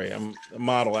Laboratory. I'm a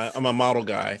model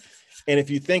guy. And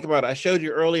if you think about it, I showed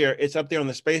you earlier, it's up there on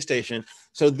the space station.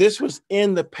 So this was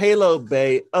in the payload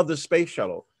bay of the space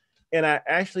shuttle. And I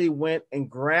actually went and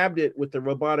grabbed it with the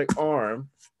robotic arm.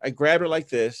 I grabbed it like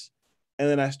this, and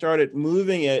then I started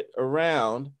moving it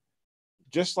around,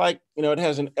 just like, it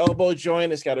has an elbow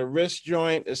joint, it's got a wrist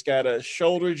joint, it's got a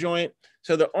shoulder joint.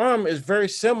 So the arm is very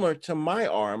similar to my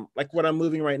arm, like what I'm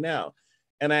moving right now.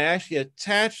 And I actually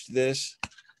attached this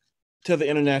to the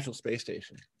International Space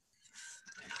Station.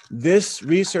 This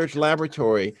research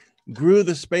laboratory grew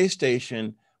the space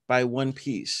station by one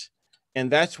piece.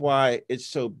 And that's why it's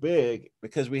so big,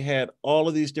 because we had all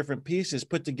of these different pieces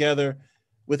put together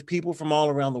with people from all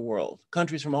around the world,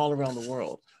 countries from all around the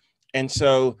world. And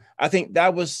so I think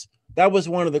that was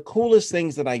one of the coolest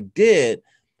things that I did.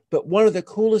 But one of the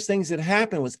coolest things that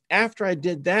happened was after I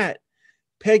did that,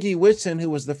 Peggy Whitson, who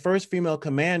was the first female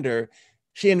commander,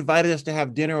 she invited us to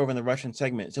have dinner over in the Russian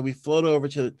segment. So we floated over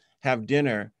to have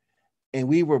dinner. and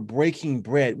we were breaking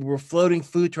bread. We were floating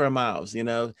food to our mouths, you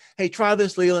know. Hey, try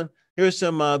this, Leland. Here's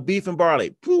some beef and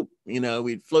barley. Poop, you know,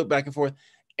 we'd float back and forth.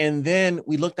 And then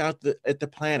we looked out at the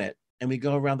planet, and we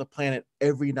go around the planet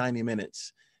every 90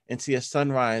 minutes and see a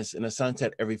sunrise and a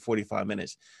sunset every 45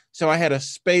 minutes. So I had a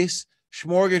space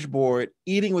smorgasbord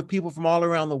eating with people from all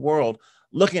around the world,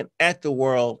 looking at the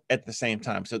world at the same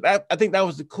time. So that, I think that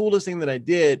was the coolest thing that I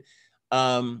did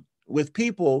with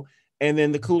people. And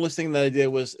then the coolest thing that I did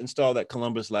was install that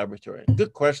Columbus laboratory.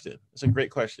 Good question. It's a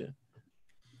great question.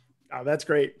 Oh, that's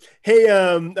great. Hey,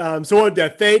 so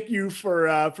thank you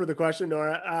for the question,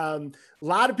 Nora. A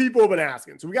lot of people have been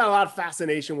asking, so we got a lot of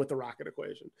fascination with the rocket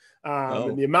equation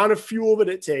and the amount of fuel that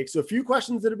it takes. So a few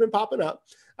questions that have been popping up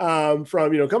from,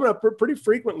 coming up pretty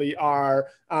frequently are,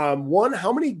 one,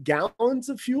 how many gallons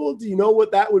of fuel? Do you know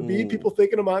what that would be? People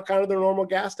thinking about kind of their normal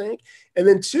gas tank. And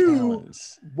then two,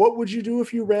 what would you do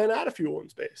if you ran out of fuel in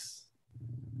space?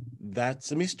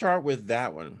 Let me start with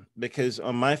that one, because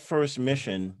on my first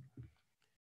mission,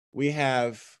 we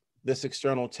have this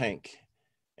external tank,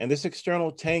 and this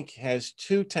external tank has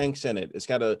two tanks in it. It's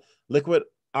got a liquid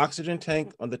oxygen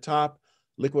tank on the top,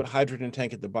 liquid hydrogen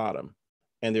tank at the bottom.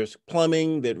 And there's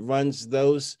plumbing that runs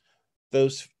those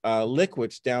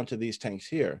liquids down to these tanks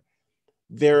here.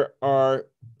 There are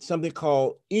something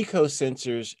called eco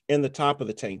sensors in the top of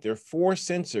the tank. There are 4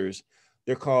 sensors.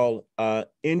 They're called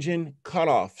engine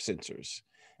cutoff sensors.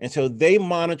 And so they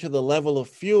monitor the level of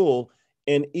fuel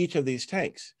in each of these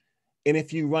tanks. And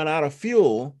if you run out of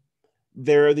fuel,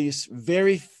 there are these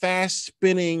very fast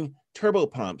spinning turbo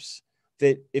pumps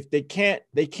that if they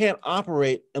can't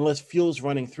operate unless fuel's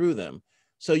running through them.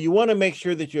 So you want to make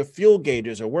sure that your fuel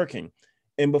gauges are working.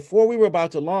 And before we were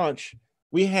about to launch,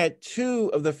 we had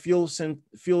 2 of the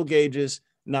fuel gauges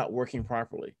not working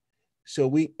properly. So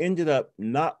we ended up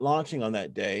not launching on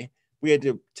that day. We had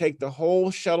to take the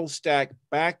whole shuttle stack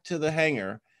back to the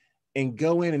hangar and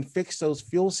go in and fix those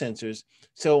fuel sensors.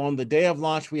 So on the day of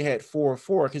launch, we had 4 or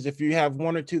 4, because if you have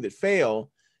 1 or 2 that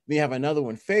fail, then you have another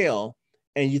one fail,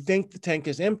 and you think the tank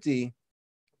is empty,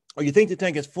 or you think the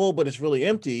tank is full, but it's really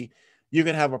empty, you're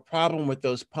gonna have a problem with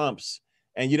those pumps,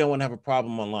 and you don't wanna have a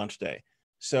problem on launch day.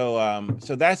 So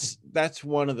so that's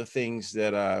one of the things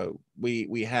that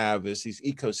we have is these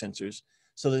eco sensors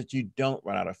so that you don't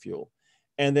run out of fuel.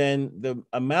 And then the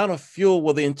amount of fuel,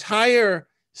 well, the entire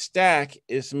stack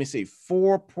is, let me see,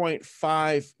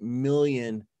 4.5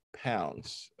 million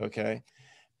pounds, okay?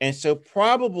 And so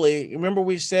probably, remember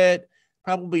we said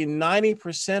probably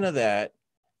 90% of that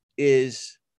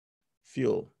is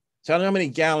fuel. So I don't know how many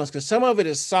gallons, because some of it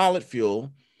is solid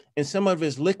fuel and some of it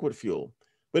is liquid fuel.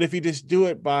 But if you just do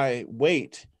it by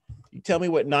weight, you tell me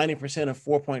what 90% of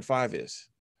 4.5 is.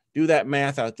 Do that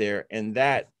math out there, and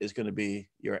that is going to be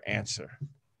your answer.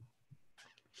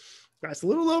 That's a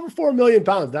little over 4 million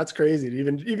pounds. That's crazy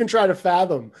to even try to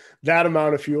fathom that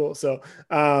amount of fuel. So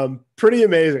pretty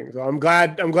amazing. So I'm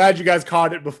glad you guys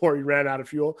caught it before you ran out of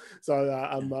fuel. So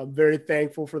I'm very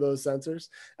thankful for those sensors.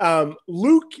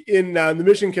 Luke in the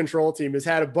mission control team has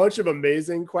had a bunch of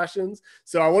amazing questions.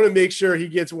 So I want to make sure he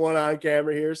gets one on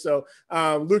camera here. So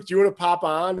Luke, do you want to pop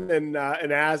on and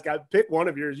ask? Pick one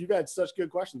of yours. You've had such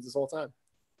good questions this whole time.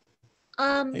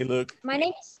 Hey, Luke. My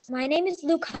name is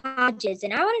Luke Hodges,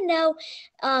 and I want to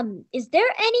know, is there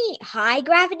any high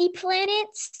gravity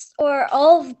planets, or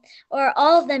all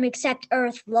of them except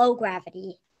Earth low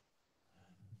gravity?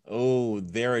 Oh,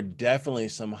 there are definitely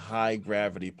some high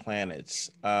gravity planets.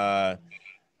 I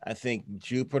think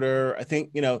Jupiter. I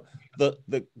think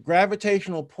the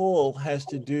gravitational pull has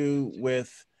to do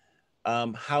with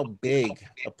how big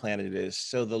a planet is.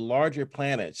 So the larger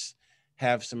planets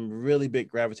have some really big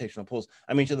gravitational pulls.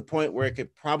 I mean, to the point where it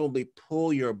could probably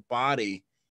pull your body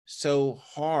so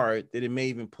hard that it may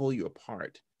even pull you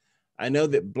apart. I know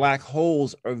that black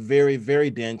holes are very,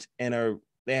 very dense and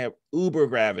they have uber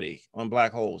gravity on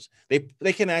black holes.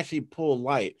 They can actually pull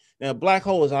light. Now, a black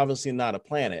hole is obviously not a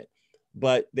planet,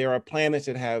 but there are planets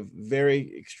that have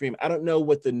very extreme. I don't know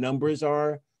what the numbers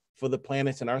are for the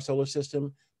planets in our solar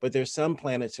system, but there's some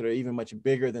planets that are even much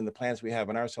bigger than the planets we have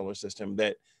in our solar system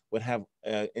that would have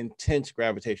intense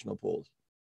gravitational pulls.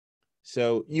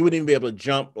 So you wouldn't even be able to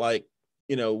jump like,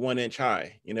 1 inch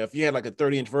high. If you had like a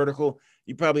 30-inch vertical,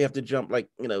 you probably have to jump like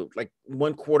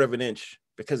 1/4 of an inch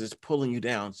because it's pulling you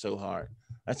down so hard.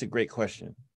 That's a great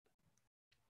question.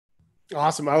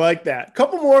 Awesome. I like that.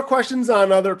 Couple more questions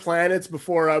on other planets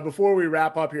before we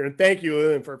wrap up here. And thank you,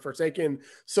 Leland, for taking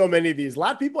so many of these. A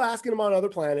lot of people asking them on other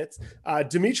planets.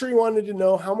 Dimitri wanted to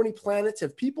know how many planets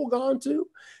have people gone to?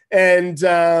 And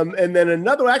then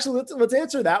another, actually, let's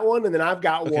answer that one. And then I've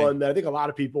got one that I think a lot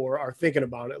of people are thinking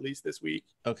about at least this week.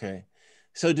 Okay.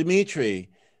 So Dimitri,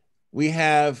 we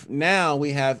have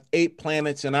 8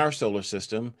 planets in our solar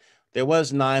system. There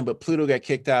was 9, but Pluto got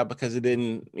kicked out because it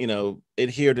didn't,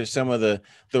 adhere to some of the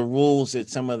rules that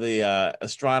some of the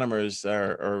astronomers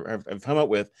have come up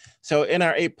with. So in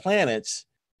our 8 planets,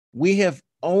 we have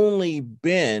only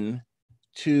been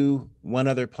to one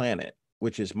other planet,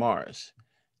 which is Mars,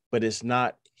 but it's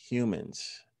not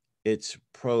humans. It's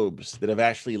probes that have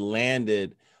actually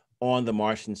landed on the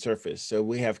Martian surface. So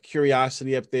we have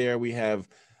Curiosity up there. We have,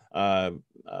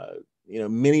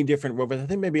 many different rovers. I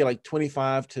think maybe like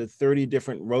 25 to 30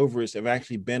 different rovers have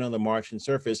actually been on the Martian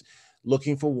surface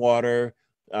looking for water,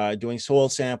 doing soil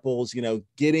samples,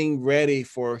 getting ready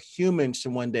for humans to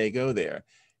one day go there.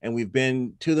 And we've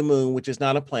been to the moon, which is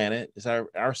not a planet. It's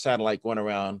our satellite going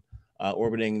around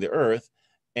orbiting the Earth.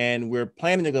 And we're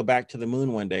planning to go back to the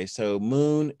moon one day. So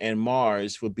moon and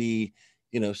Mars would be,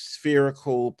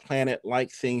 spherical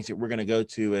planet-like things that we're going to go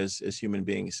to as human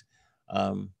beings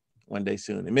one day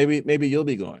soon. And maybe you'll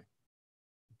be going.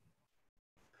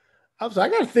 I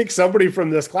got to think somebody from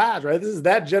this class, right? This is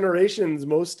that generation's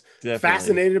most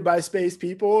fascinated by space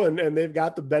people, and they've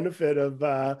got the benefit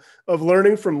of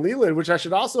learning from Leland, which I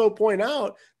should also point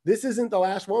out, this isn't the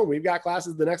last one. We've got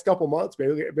classes the next couple months,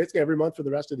 basically every month for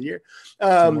the rest of the year.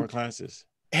 2 more classes.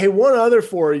 Hey, one other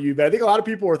for you that I think a lot of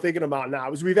people are thinking about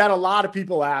now is we've had a lot of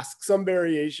people ask some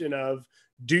variation of,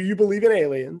 do you believe in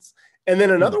aliens? And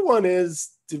then another one is,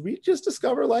 did we just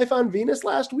discover life on Venus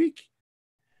last week?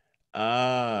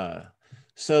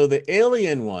 So the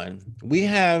alien one, we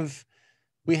have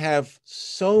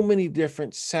so many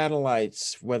different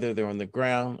satellites, whether they're on the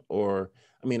ground or,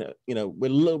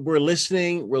 we're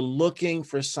listening, we're looking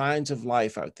for signs of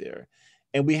life out there.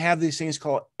 And we have these things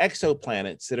called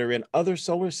exoplanets that are in other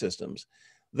solar systems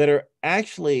that are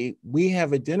actually, we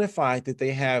have identified that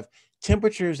they have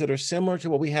temperatures that are similar to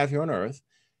what we have here on Earth,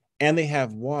 and they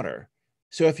have water.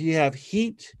 So if you have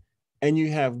heat and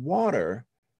you have water,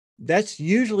 that's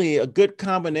usually a good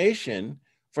combination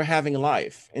for having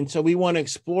life. And so we want to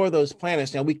explore those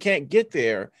planets. Now, we can't get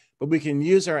there, but we can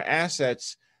use our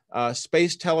assets,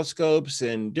 space telescopes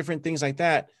and different things like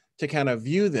that to kind of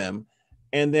view them.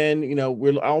 And then,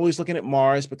 we're always looking at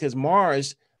Mars because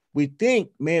Mars, we think,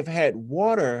 may have had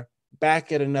water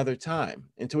back at another time.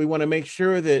 And so we want to make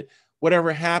sure that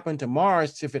whatever happened to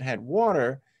Mars, if it had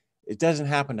water, it doesn't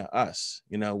happen to us,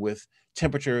 with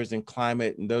temperatures and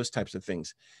climate and those types of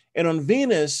things. And on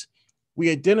Venus, we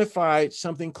identified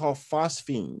something called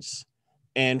phosphenes.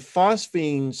 And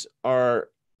phosphenes are,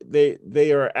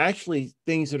 they are actually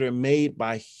things that are made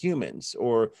by humans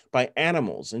or by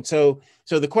animals. And so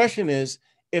the question is,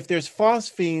 if there's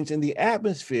phosphenes in the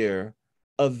atmosphere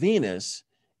of Venus,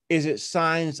 is it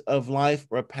signs of life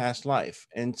or past life?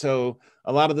 And so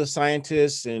a lot of the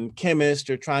scientists and chemists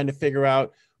are trying to figure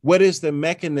out what is the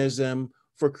mechanism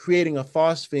for creating a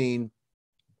phosphene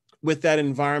with that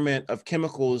environment of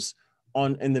chemicals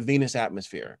in the Venus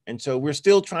atmosphere. And so we're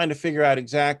still trying to figure out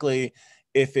exactly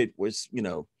if it was,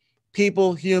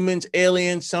 people, humans,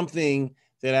 aliens, something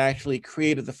that actually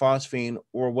created the phosphine,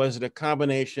 or was it a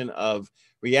combination of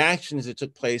reactions that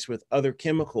took place with other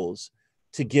chemicals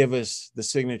to give us the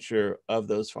signature of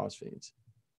those phosphines?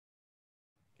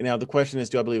 And now the question is,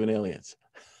 do I believe in aliens?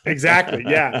 Exactly.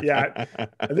 Yeah.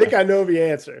 I think I know the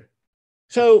answer.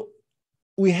 So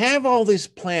we have all these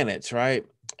planets, right?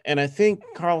 And I think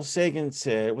Carl Sagan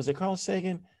said, was it Carl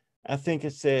Sagan? I think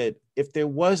it said, if there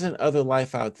wasn't other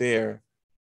life out there,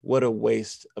 what a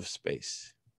waste of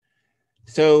space.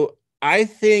 So I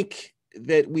think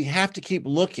that we have to keep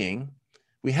looking.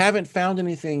 We haven't found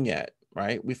anything yet,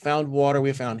 right? We found water,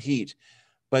 we found heat,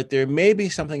 but there may be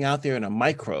something out there in a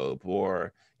microbe,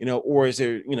 or is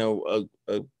there,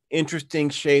 a interesting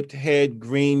shaped head,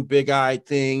 green, big-eyed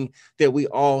thing that we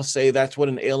all say that's what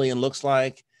an alien looks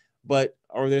like. But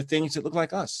are there things that look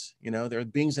like us? There are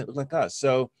beings that look like us.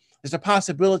 So there's a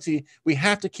possibility. We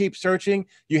have to keep searching.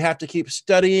 You have to keep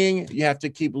studying. You have to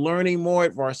keep learning more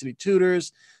at Varsity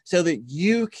Tutors so that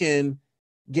you can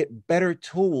get better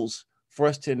tools for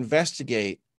us to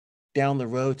investigate down the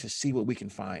road to see what we can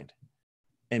find.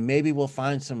 And maybe we'll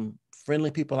find some friendly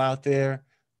people out there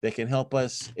that can help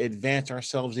us advance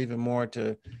ourselves even more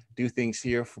to do things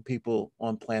here for people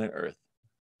on planet Earth.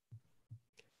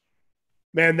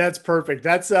 Man, that's perfect.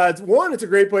 That's it's a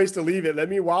great place to leave it. Let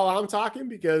me, while I'm talking,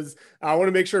 because I want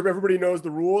to make sure everybody knows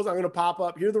the rules. I'm going to pop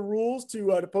up here the rules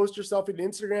to post yourself in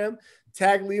Instagram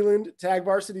tag Leland, tag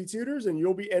Varsity Tutors, and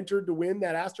you'll be entered to win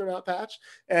that astronaut patch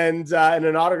and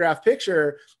an autographed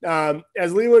picture.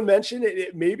 As Leland mentioned,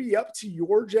 it may be up to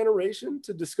your generation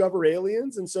to discover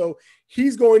aliens. And so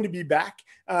he's going to be back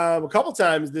a couple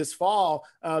times this fall.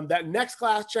 That next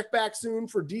class, check back soon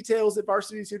for details at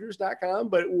varsitytutors.com,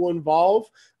 but it will involve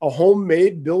a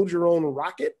homemade build your own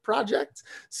rocket project.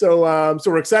 So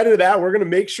we're excited about that. We're going to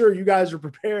make sure you guys are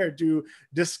prepared to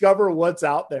discover what's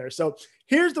out there. So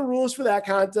here's the rules for that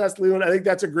contest, Leland. I think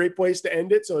that's a great place to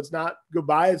end it. So it's not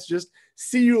goodbye. It's just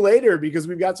see you later, because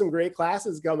we've got some great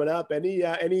classes coming up.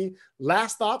 Any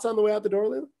last thoughts on the way out the door,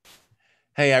 Leland?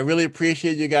 Hey, I really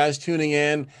appreciate you guys tuning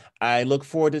in. I look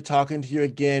forward to talking to you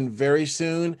again very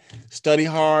soon. Study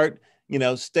hard,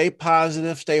 stay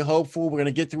positive, stay hopeful. We're going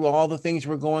to get through all the things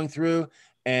we're going through,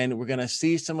 and we're going to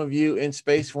see some of you in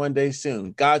space one day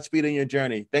soon. Godspeed on your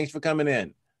journey. Thanks for coming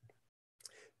in.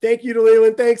 Thank you to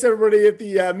Leland. Thanks, everybody at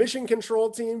the Mission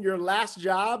Control team. Your last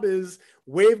job is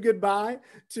wave goodbye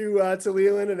to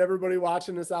Leland and everybody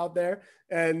watching us out there.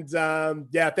 And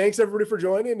thanks, everybody, for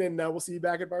joining. And we'll see you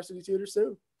back at Varsity Tutors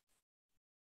soon.